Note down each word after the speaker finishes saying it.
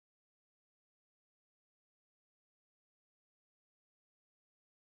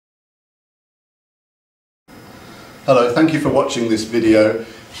Hello, thank you for watching this video,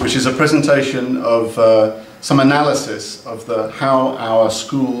 which is a presentation of some analysis of how our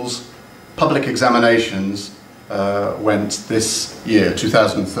schools' public examinations went this year,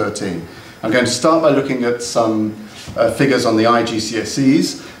 2013. I'm going to start by looking at some figures on the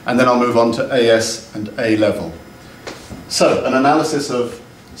IGCSEs, and then I'll move on to AS and A level. So, an analysis of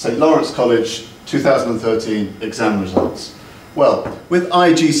St. Lawrence College 2013 exam results. Well, with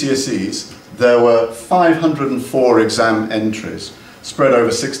IGCSEs, there were 504 exam entries spread over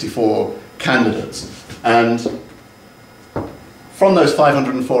 64 candidates, and from those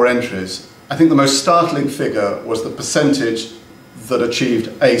 504 entries, I think the most startling figure was the percentage that achieved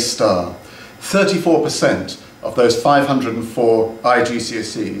A star. 34% of those 504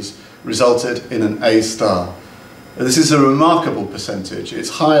 IGCSEs resulted in an A star. This is a remarkable percentage. It's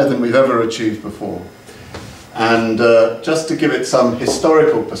higher than we've ever achieved before. And just to give it some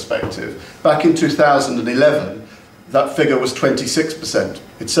historical perspective, back in 2011, that figure was 26%.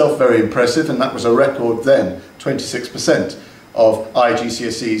 Itself very impressive, and that was a record then. 26% of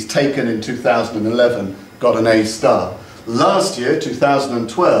IGCSEs taken in 2011 got an A star. Last year,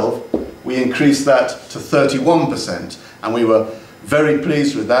 2012, we increased that to 31%, and we were very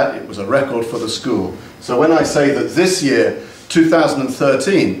pleased with that. It was a record for the school. So when I say that this year,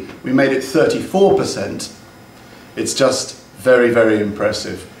 2013, we made it 34%, it's just very, very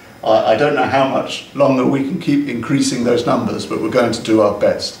impressive. I don't know how much longer we can keep increasing those numbers, but we're going to do our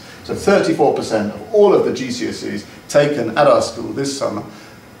best. So 34% of all of the GCSEs taken at our school this summer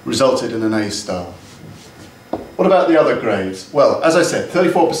resulted in an A star. What about the other grades? Well, as I said,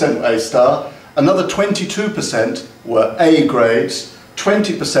 34% were A star, another 22% were A grades,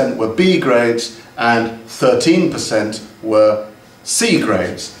 20% were B grades, and 13% were C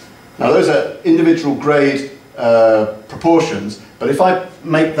grades. Now those are individual grade proportions, but if I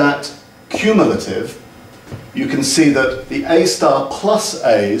make that cumulative, you can see that the A star plus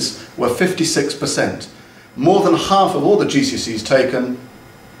A's were 56%. More than half of all the GCSEs taken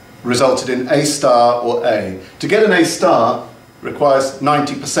resulted in A star or A. To get an A star requires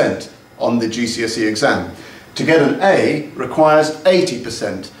 90% on the GCSE exam. To get an A requires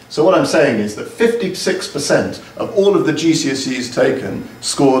 80%. So what I'm saying is that 56% of all of the GCSEs taken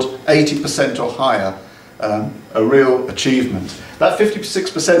scored 80% or higher. A real achievement. That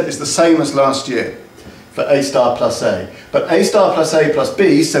 56% is the same as last year for A star plus A. But A star plus A plus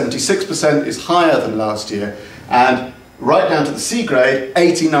B, 76%, is higher than last year, and right down to the C grade,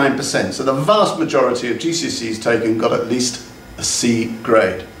 89%. So the vast majority of GCSEs taken got at least a C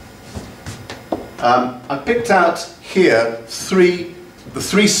grade. I picked out here the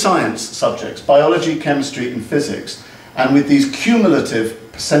three science subjects, biology, chemistry and physics, and with these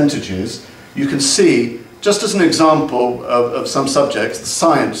cumulative percentages you can see, just as an example of some subjects, the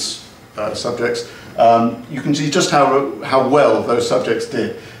science subjects, you can see just how well those subjects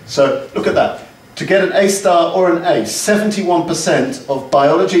did. So look at that. To get an A star or an A, 71% of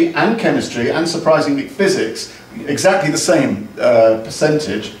biology and chemistry, and surprisingly physics, exactly the same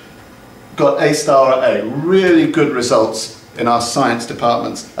percentage, got A star or A. Really good results in our science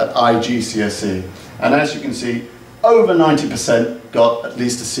departments at IGCSE. And as you can see, over 90% got at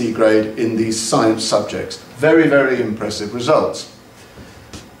least a C grade in these science subjects. Very, very impressive results.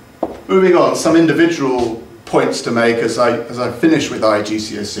 Moving on, some individual points to make as I finish with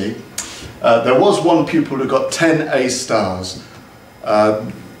IGCSE. There was one pupil who got 10 A stars.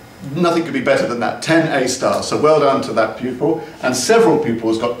 Nothing could be better than that, 10 A stars. So well done to that pupil. And several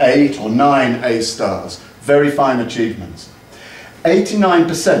pupils got 8 or 9 A stars. Very fine achievements.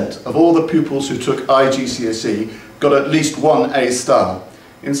 89% of all the pupils who took IGCSE got at least one A star.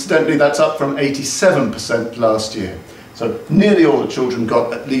 Incidentally, that's up from 87% last year. So nearly all the children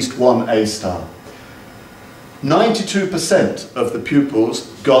got at least one A star. 92% of the pupils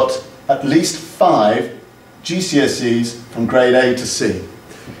got at least 5 GCSEs from grade A to C.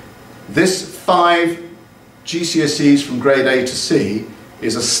 This 5 GCSEs from grade A to C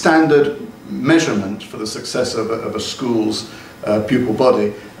is a standard measurement for the success of a school's pupil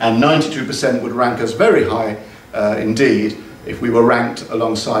body, and 92% would rank us very high indeed if we were ranked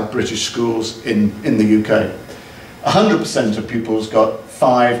alongside British schools in the UK. 100% of pupils got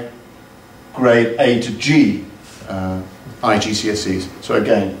 5 grade A to G IGCSEs. So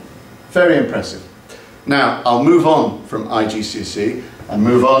again, very impressive. Now I'll move on from IGCSE and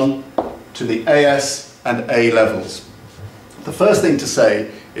move on to the AS and A levels. The first thing to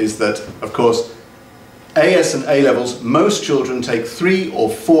say is that, of course, AS and A levels, most children take 3 or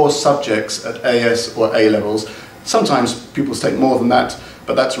 4 subjects at AS or A levels. Sometimes pupils take more than that,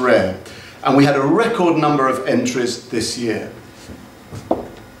 but that's rare. And we had a record number of entries this year.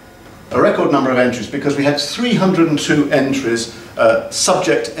 a record number of entries because we had 302 entries,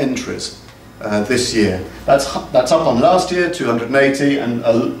 subject entries, this year. That's up on last year, 280,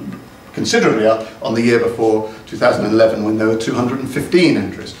 and considerably up on the year before, 2011, when there were 215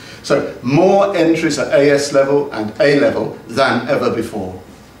 entries. So more entries at AS level and A level than ever before.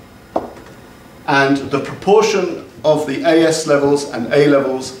 And the proportion of the AS levels and A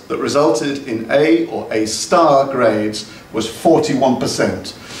levels that resulted in A or A star grades was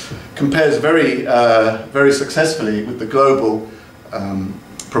 41%. Compares very, very successfully with the global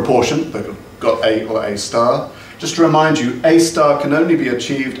proportion that got A or A star. Just to remind you, A star can only be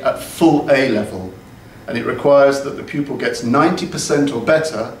achieved at full A level, and it requires that the pupil gets 90% or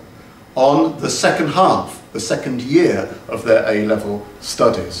better on the second half, the second year of their A level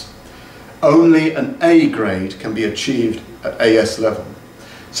studies. Only an A grade can be achieved at AS level.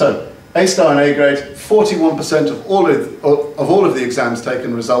 So A star and A grade, 41% of all of the exams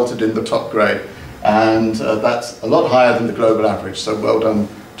taken resulted in the top grade, and that's a lot higher than the global average. So well done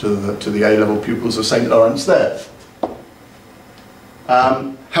to the A level pupils of St. Lawrence there.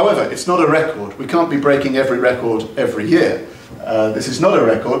 However, it's not a record. We can't be breaking every record every year. This is not a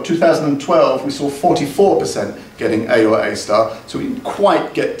record. 2012, we saw 44% getting A or A star, so we didn't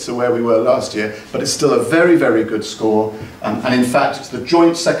quite get to where we were last year, but it's still a very, very good score, and in fact, it's the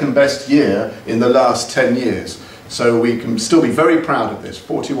joint second best year in the last 10 years. So we can still be very proud of this.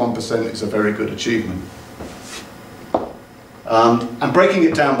 41% is a very good achievement. And breaking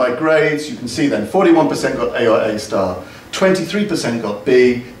it down by grades, you can see then 41% got A or A star, 23% got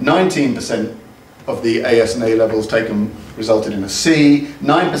B, 19% of the AS and A levels taken resulted in a C,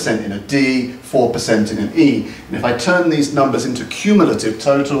 9% in a D, 4% in an E. And if I turn these numbers into cumulative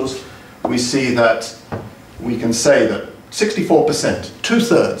totals, we see that we can say that 64%,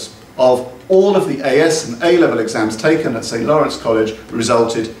 2/3 of all of the AS and A level exams taken at St. Lawrence College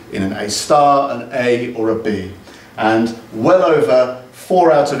resulted in an A star, an A or a B. And well over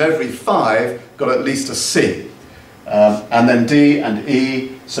 4 out of every 5 got at least a C. And then D and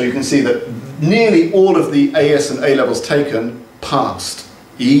E, so you can see that nearly all of the AS and A levels taken passed.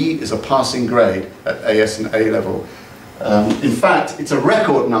 E is a passing grade at AS and A level. In fact, it's a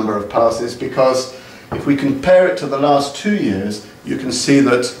record number of passes because if we compare it to the last 2 years, you can see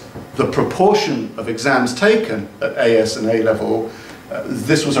that the proportion of exams taken at AS and A level,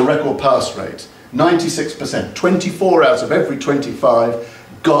 this was a record pass rate. 96%, 24 out of every 25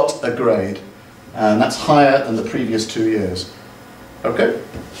 got a grade. And that's higher than the previous 2 years. Okay,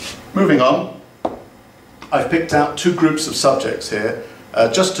 moving on. I've picked out 2 groups of subjects here,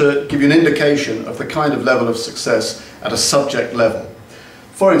 just to give you an indication of the kind of level of success at a subject level.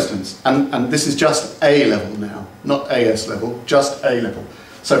 For instance, and this is just A level now, not AS level, just A level.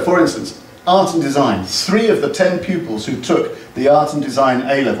 So for instance, art and design. 3 of the 10 pupils who took the art and design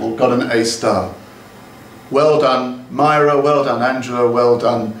A level got an A star. Well done, Myra, well done, Angela, well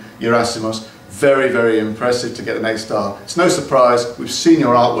done, Gerasimos. Very, very impressive to get an A star. It's no surprise, we've seen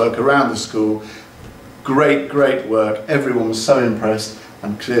your artwork around the school. Great, great work. Everyone was so impressed,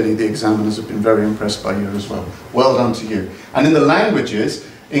 and clearly the examiners have been very impressed by you as well. Well done to you. And in the languages,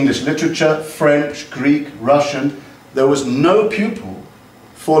 English literature, French, Greek, Russian, there was no pupil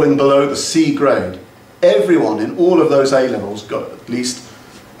falling below the C grade. Everyone in all of those A levels got at least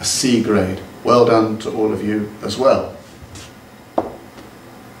a C grade. Well done to all of you as well.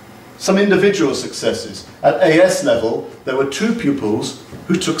 Some individual successes. At AS level, there were 2 pupils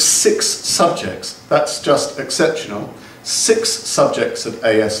who took 6 subjects. That's just exceptional. 6 subjects at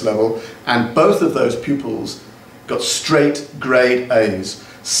AS level, and both of those pupils got straight grade A's.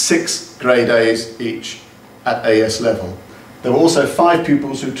 6 grade A's each at AS level. There were also 5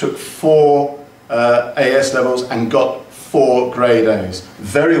 pupils who took 4 AS levels and got 4 grade A's.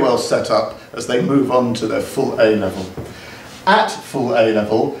 Very well set up as they move on to their full A level. At full A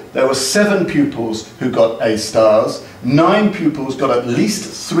level, there were 7 pupils who got A stars, 9 pupils got at least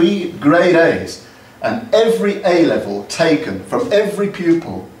 3 grade A's, and every A level taken from every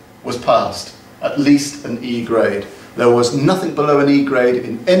pupil was passed, at least an E grade. There was nothing below an E grade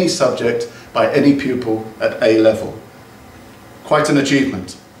in any subject by any pupil at A level. Quite an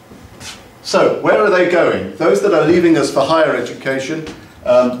achievement. So, where are they going? Those that are leaving us for higher education,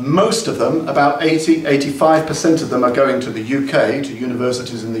 most of them, about 85% of them, are going to the UK, to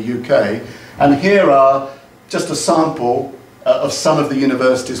universities in the UK, and here are just a sample of some of the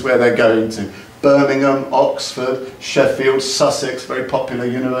universities where they're going to. Birmingham, Oxford, Sheffield, Sussex, very popular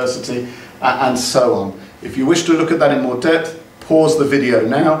university, and so on. If you wish to look at that in more depth, pause the video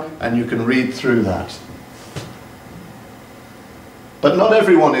now and you can read through that. But not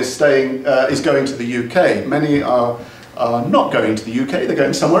everyone is going to the UK. Many are are not going to the UK, they're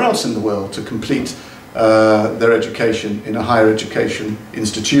going somewhere else in the world to complete their education in a higher education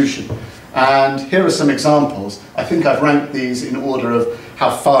institution. And here are some examples. I think I've ranked these in order of how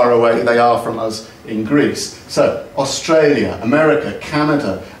far away they are from us in Greece. So, Australia, America,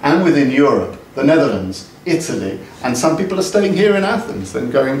 Canada, and within Europe, the Netherlands, Italy, and some people are staying here in Athens,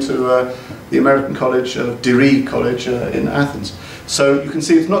 then going to the American college, Diri College in Athens. So you can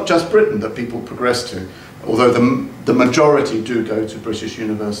see it's not just Britain that people progress to, although the majority do go to British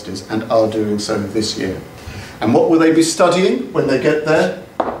universities and are doing so this year. And what will they be studying when they get there?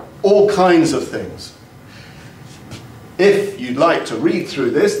 All kinds of things. If you'd like to read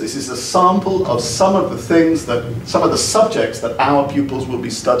through this, this is a sample of some of the things that, some of the subjects that our pupils will be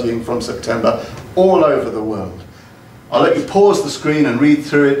studying from September all over the world. I'll let you pause the screen and read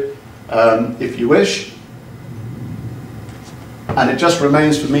through it if you wish. And it just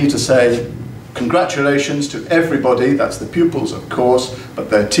remains for me to say congratulations to everybody, that's the pupils of course, but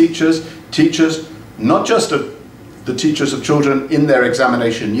their teachers, not just of the teachers of children in their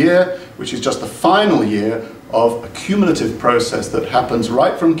examination year, which is just the final year of a cumulative process that happens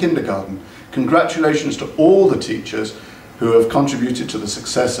right from kindergarten. Congratulations to all the teachers who have contributed to the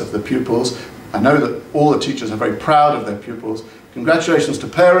success of the pupils. I know that all the teachers are very proud of their pupils. Congratulations to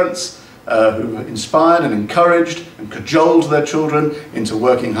parents who have inspired and encouraged and cajoled their children into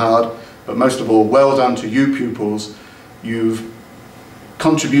working hard. But most of all, well done to you pupils. You've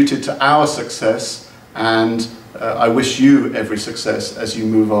contributed to our success, and I wish you every success as you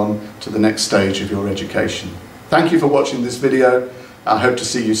move on to the next stage of your education. Thank you for watching this video. I hope to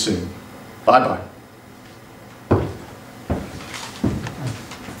see you soon. Bye-bye.